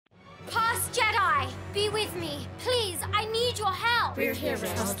Be with me. Please, I need your help. We're here to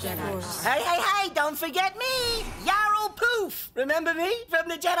help Jedi. Hey, don't forget me! Yarrow Poof! Remember me? From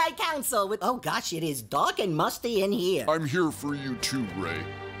the Jedi Council. Oh gosh, it is dark and musty in here. I'm here for you too, Rey.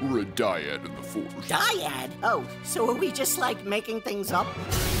 We're a dyad in the Force. Dyad? Oh, so are we just like making things up?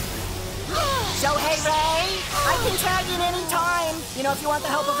 So hey, Rey, I can tag in any time. You know, if you want the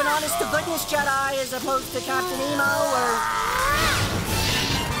help of an honest-to-goodness Jedi as opposed to Captain Emo or...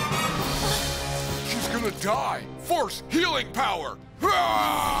 She's gonna die! Force healing power!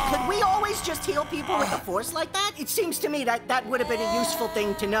 Could we always just heal people with the Force like that? It seems to me that that would have been a useful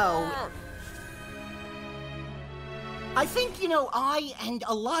thing to know. I think, you know, I and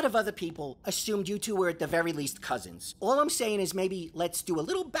a lot of other people assumed you two were at the very least cousins. All I'm saying is maybe let's do a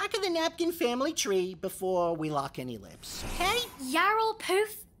little back-of-the-napkin family tree before we lock any lips. Okay? Yarrow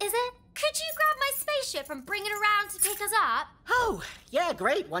Poof, is it? Could you grab my spaceship and bring it around to pick us up? Oh, yeah,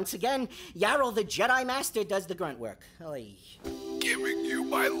 great. Once again, Yarrow the Jedi Master does the grunt work. Oy. Giving you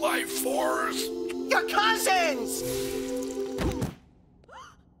my life force! Your cousins!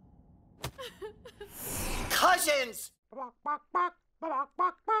 Cousins!